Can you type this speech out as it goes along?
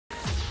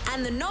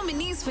And the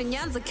nominees for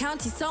Nyanza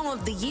County Song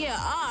of the Year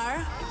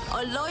are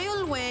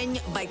Oloyal Weny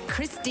by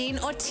Christine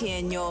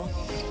Otieno,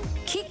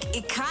 Kik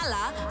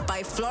Ikala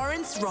by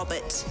Florence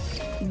Robert,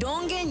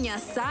 Donge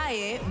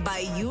Nyasaye by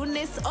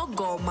Eunice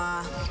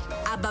Ogoma,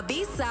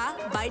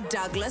 Ababisa by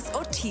Douglas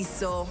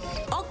Otiso,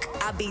 Ok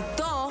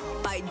Abito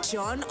by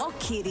John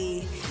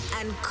Okiri,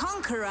 and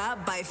Conqueror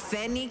by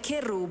Feni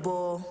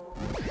Kerubo.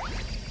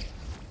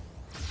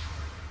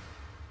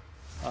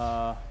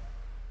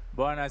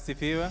 Bwana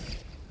asifiwe.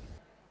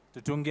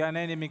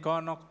 Tutungianeni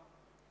mikono.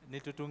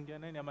 Ni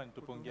tutungianeni ama ni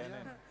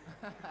tupungianeni?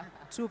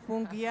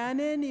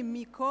 Tupungianeni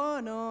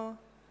mikono.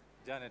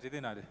 Janet,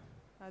 idi nade?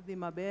 Adi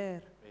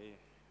maber.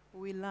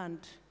 We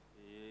learned.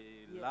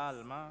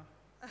 Lalma.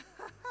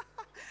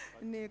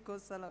 Niko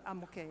salam.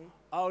 I'm okay.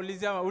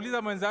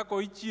 Uliza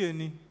mwenzako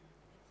ichieni.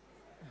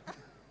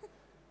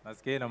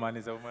 Nasikia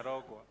inamaanisha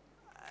umerogwa.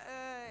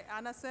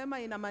 Anasema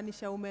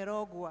inamaanisha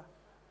umerogwa.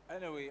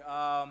 Anyway,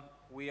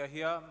 we are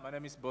here. My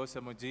name is Boss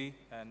Emoji,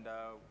 and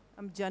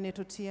I'm Janet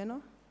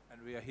Otieno.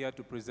 And we are here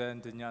to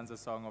present the Nyanza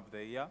Song of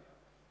the Year.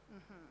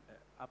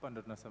 Hapa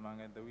ndo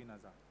tunasemanga the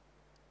winners are.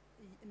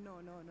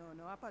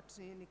 No. Hapa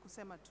ni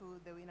kusema tu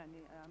the winner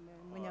ni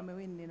mwenye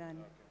amewin ni nani.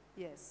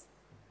 Okay. Yes.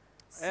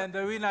 And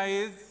the winner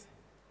is?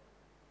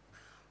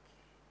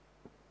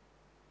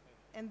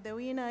 And the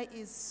winner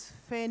is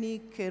Feni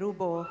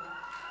Kerubo.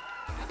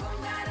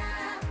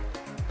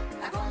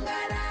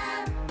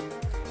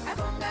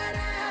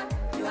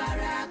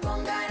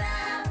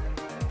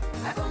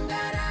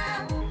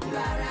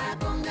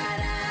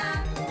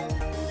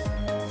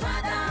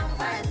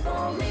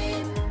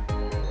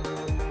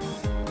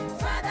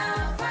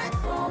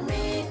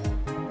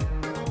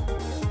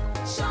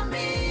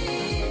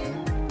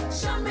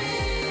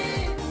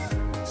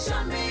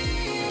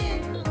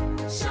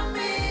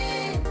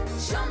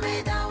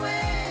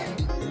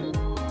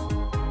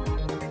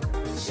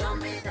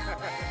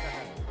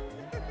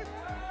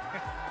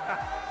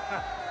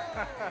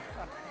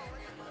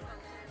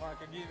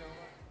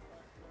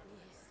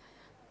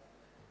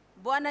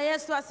 Bwana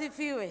Yesu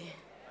asifiwe.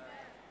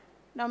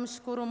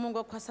 Namshukuru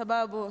Mungu kwa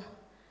sababu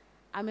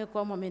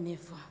amekuwa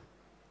mwaminifu.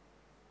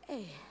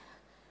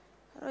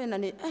 Roho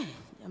inani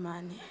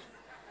jamani.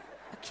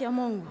 Akia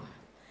Mungu.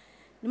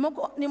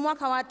 Ni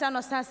mwaka wa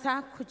 5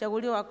 sasa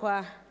kuchaguliwa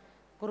kwa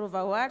Groove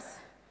Awards.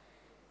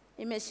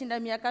 Nimeshinda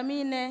miaka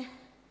 4.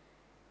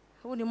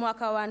 Huu ni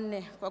mwaka wa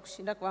 4 kwa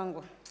kushinda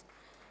kwangu.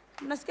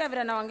 Mnasikia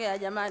vile naongea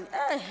jamani.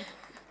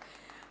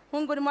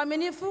 Mungu ni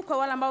mwaminifu kwa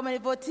wale ambao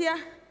wamenivotia.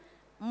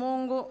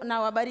 Mungu na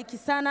wabariki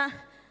sana.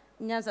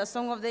 Nyanza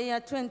Song of the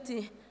Year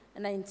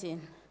 2019.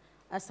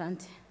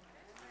 Asante.